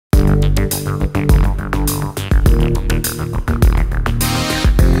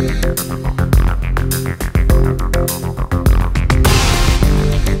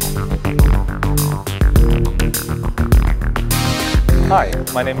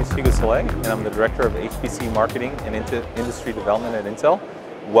My name is Hugo Saleh, and I'm the Director of HPC Marketing and Industry Development at Intel.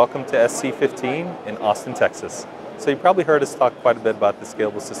 Welcome to SC15 in Austin, Texas. So you probably heard us talk quite a bit about the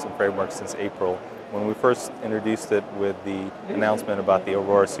Scalable System Framework since April, when we first introduced it with the announcement about the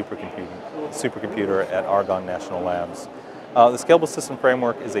Aurora supercomputer at Argonne National Labs. The Scalable System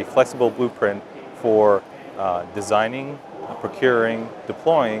Framework is a flexible blueprint for designing, procuring,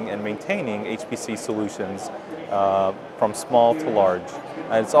 deploying, and maintaining HPC solutions from small to large.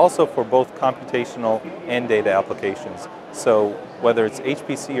 And it's also for both computational and data applications. So whether it's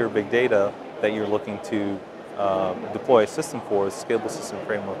HPC or big data that you're looking to deploy a system for, the Scalable System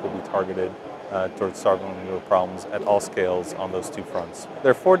Framework will be targeted towards solving your problems at all scales on those two fronts.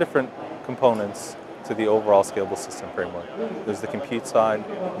 There are 4 different components to the overall Scalable System Framework. There's the compute side,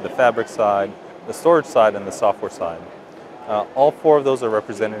 the fabric side, the storage side, and the software side. All 4 of those are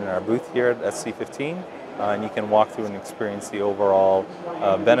represented in our booth here at SC15, and you can walk through and experience the overall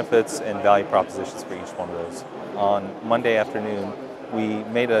benefits and value propositions for each one of those. On Monday afternoon, we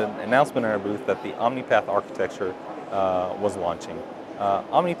made an announcement in our booth that the Omni-path architecture was launching.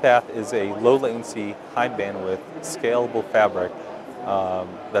 Omni-path is a low latency, high bandwidth, scalable fabric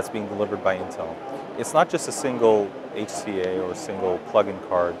that's being delivered by Intel. It's not just a single HCA or a single plug-in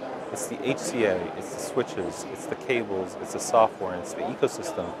card. It's the HCA, it's the switches, it's the cables, it's the software, it's the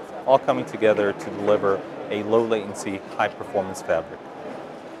ecosystem, all coming together to deliver a low latency, high performance fabric.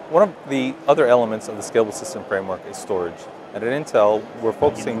 One of the other elements of the Scalable System Framework is storage. And at Intel, we're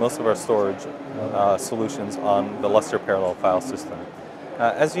focusing most of our storage solutions on the Lustre parallel file system.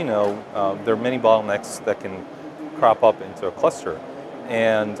 As you know, there are many bottlenecks that can crop up into a cluster.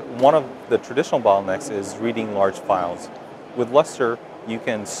 And one of the traditional bottlenecks is reading large files. With Lustre, you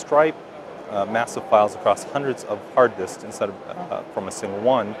can stripe massive files across hundreds of hard disks instead of from a single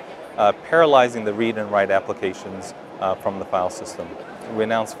one, parallelizing the read and write applications from the file system. We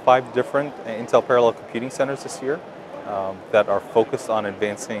announced 5 different Intel Parallel Computing Centers this year that are focused on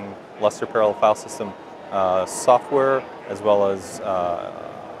advancing Lustre parallel file system software, as well as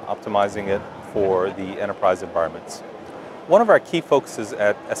optimizing it for the enterprise environments. One of our key focuses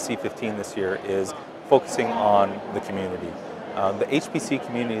at SC15 this year is focusing on the community. The HPC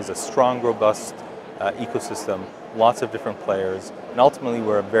community is a strong, robust ecosystem, lots of different players, and ultimately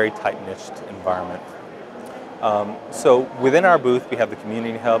we're a very tight-niched environment. So within our booth, we have the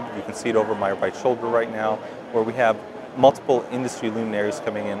Community Hub. You can see it over my right shoulder right now, where we have multiple industry luminaries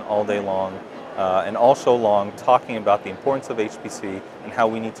coming in all day long and all show long, talking about the importance of HPC and how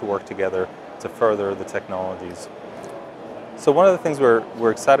we need to work together to further the technologies. So one of the things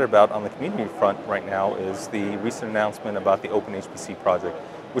we're excited about on the community front right now is the recent announcement about the OpenHPC project,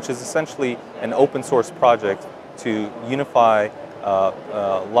 which is essentially an open source project to unify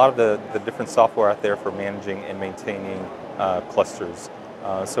a lot of the different software out there for managing and maintaining clusters.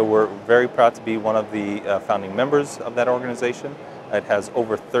 So we're very proud to be one of the founding members of that organization. It has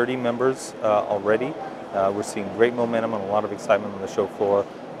over 30 members already. We're seeing great momentum and a lot of excitement on the show floor,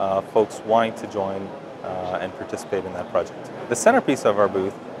 folks wanting to join and participate in that project. The centerpiece of our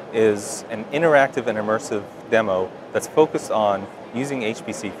booth is an interactive and immersive demo that's focused on using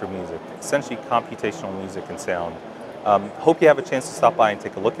HPC for music, essentially computational music and sound. Hope you have a chance to stop by and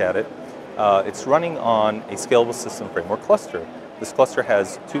take a look at it. It's running on a Scalable System Framework cluster. This cluster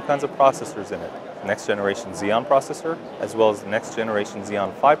has 2 kinds of processors in it, next generation Xeon processor, as well as the next generation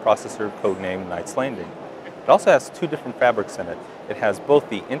Xeon Phi processor, codenamed Knight's Landing. It also has 2 different fabrics in it. It has both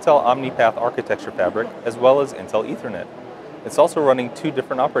the Intel Omni-path architecture fabric as well as Intel Ethernet. It's also running 2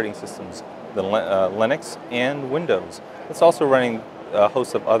 different operating systems, the Linux and Windows. It's also running a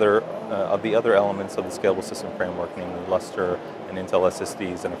host of the other elements of the Scalable System Framework, namely Lustre and Intel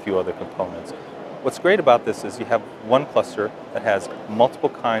SSDs and a few other components. What's great about this is you have one cluster that has multiple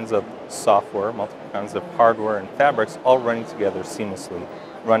kinds of software, multiple kinds of hardware and fabrics all running together seamlessly,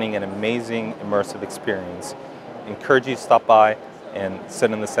 running an amazing immersive experience. I encourage you to stop by and sit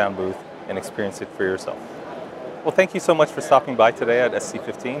in the sound booth and experience it for yourself. Well, thank you so much for stopping by today at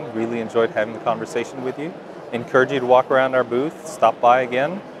SC15. Really enjoyed having the conversation with you. I encourage you to walk around our booth, stop by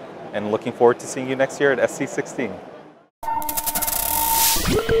again, and looking forward to seeing you next year at SC16.